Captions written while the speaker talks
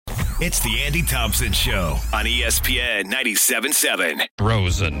It's the Andy Thompson Show on ESPN 97.7.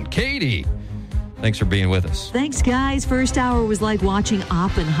 Rosen. Katie, thanks for being with us. Thanks, guys. First hour was like watching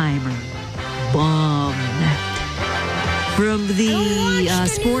Oppenheimer. Bomb. From the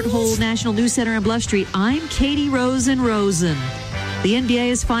Sport Hole National News Center on Bluff Street, I'm Katie Rosen. The NBA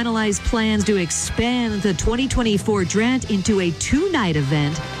has finalized plans to expand the 2024 draft into a two-night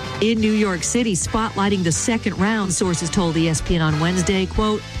event in New York City, spotlighting the second round, sources told ESPN on Wednesday.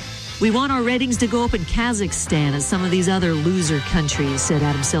 Quote, "We want our ratings to go up in Kazakhstan as some of these other loser countries," said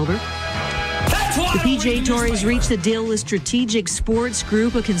Adam Silver. The PGA Tour has reached a deal with Strategic Sports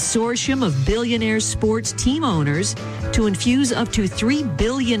Group, a consortium of billionaire sports team owners, to infuse up to $3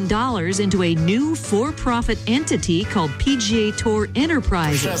 billion into a new for-profit entity called PGA Tour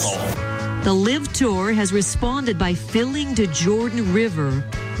Enterprises. The LIV Tour has responded by filling the Jordan River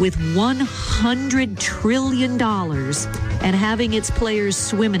with $100 trillion and having its players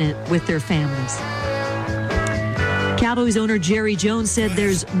swim in it with their families. Cowboys owner Jerry Jones said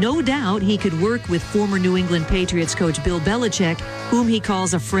there's no doubt he could work with former New England Patriots coach Bill Belichick, whom he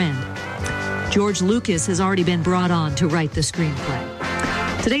calls a friend. George Lucas has already been brought on to write the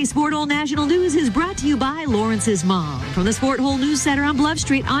screenplay. Today's Sport Hole National News is brought to you by Lawrence's mom. From the Sport Hole News Center on Bluff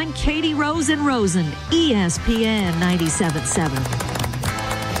Street, I'm Katie Rosen, ESPN 97.7.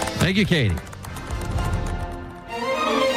 Thank you, Katie.